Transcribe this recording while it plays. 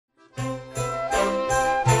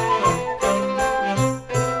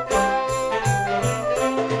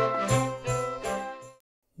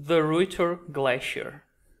Ruitor Glacier.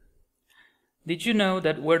 Did you know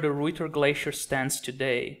that where the Ruitor Glacier stands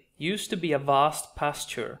today used to be a vast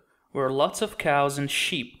pasture where lots of cows and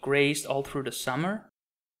sheep grazed all through the summer?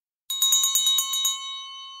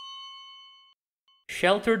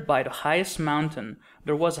 Sheltered by the highest mountain,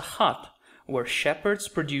 there was a hut where shepherds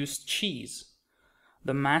produced cheese.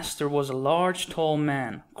 The master was a large, tall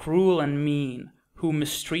man, cruel and mean, who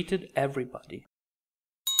mistreated everybody.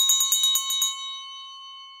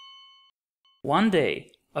 One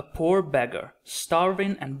day, a poor beggar,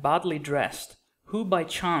 starving and badly dressed, who by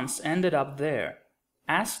chance ended up there,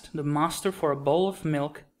 asked the master for a bowl of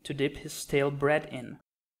milk to dip his stale bread in.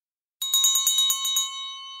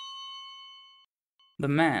 The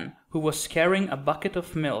man, who was carrying a bucket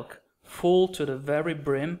of milk, full to the very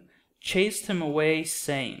brim, chased him away,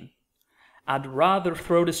 saying, "I'd rather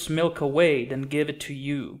throw this milk away than give it to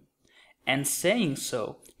you." And saying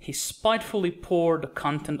so, he spitefully poured the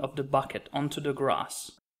content of the bucket onto the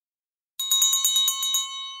grass.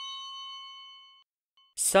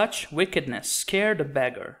 Such wickedness scared the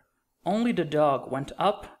beggar. Only the dog went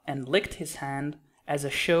up and licked his hand as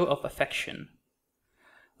a show of affection.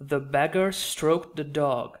 The beggar stroked the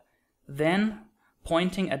dog, then,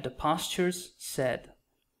 pointing at the pastures, said,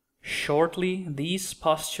 "Shortly these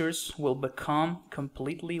pastures will become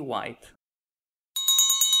completely white."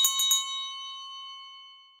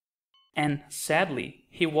 And sadly,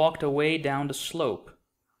 he walked away down the slope.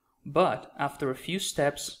 But after a few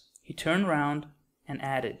steps, he turned round and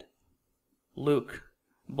added, "Look,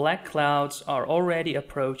 black clouds are already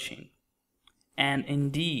approaching." And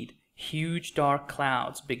indeed, huge dark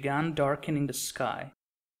clouds began darkening the sky.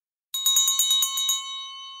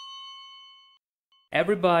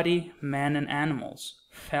 Everybody, men and animals,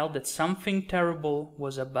 felt that something terrible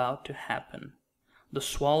was about to happen. The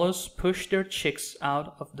swallows pushed their chicks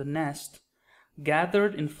out of the nest,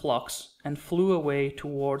 gathered in flocks, and flew away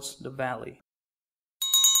towards the valley.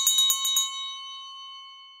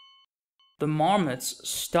 The marmots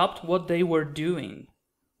stopped what they were doing.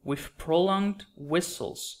 With prolonged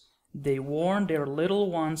whistles, they warned their little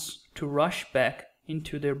ones to rush back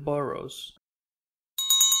into their burrows.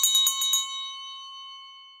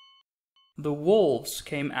 The wolves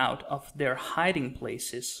came out of their hiding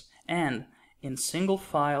places and, in single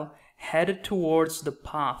file, headed towards the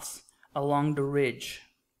paths along the ridge.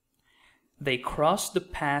 They crossed the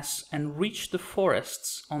pass and reached the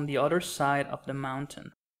forests on the other side of the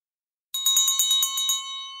mountain.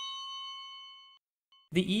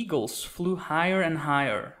 The eagles flew higher and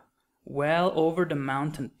higher, well over the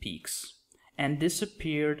mountain peaks, and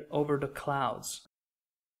disappeared over the clouds.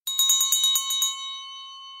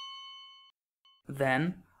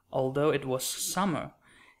 Then, although it was summer,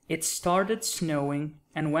 it started snowing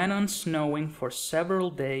and went on snowing for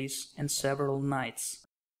several days and several nights.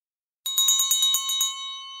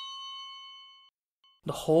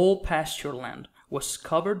 The whole pasture land was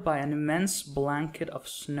covered by an immense blanket of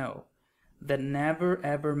snow that never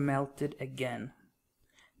ever melted again.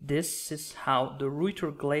 This is how the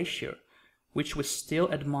Ruitor Glacier, which we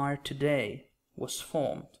still admire today, was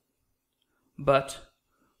formed. But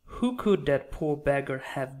who could that poor beggar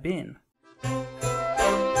have been?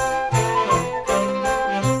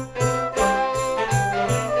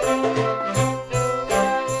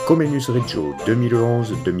 Comenius Regio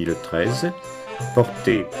 2011-2013,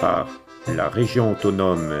 porté par la région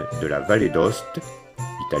autonome de la Vallée d'Aoste,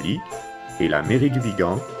 Italie, et la mairie du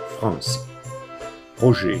Vigan, France.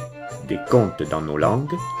 Projet des contes dans nos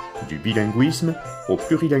langues, du bilinguisme au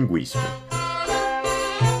plurilinguisme.